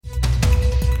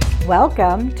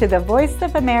Welcome to the Voice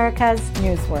of America's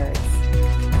Newswords.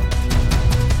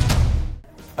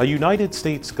 A United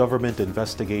States government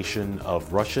investigation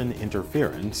of Russian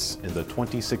interference in the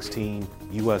 2016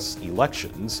 U.S.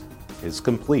 elections is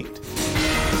complete.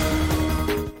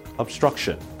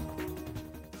 Obstruction.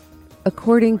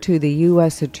 According to the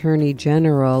U.S. Attorney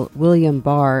General William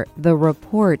Barr, the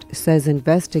report says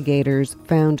investigators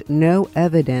found no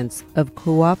evidence of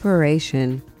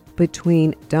cooperation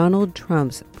between Donald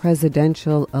Trump's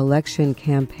presidential election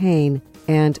campaign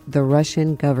and the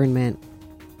Russian government.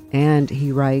 And,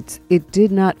 he writes, it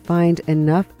did not find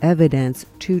enough evidence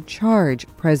to charge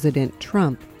President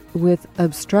Trump with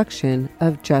obstruction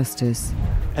of justice.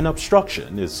 An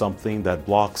obstruction is something that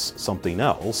blocks something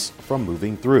else from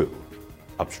moving through.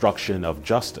 Obstruction of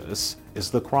justice is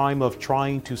the crime of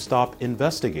trying to stop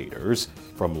investigators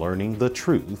from learning the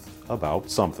truth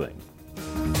about something.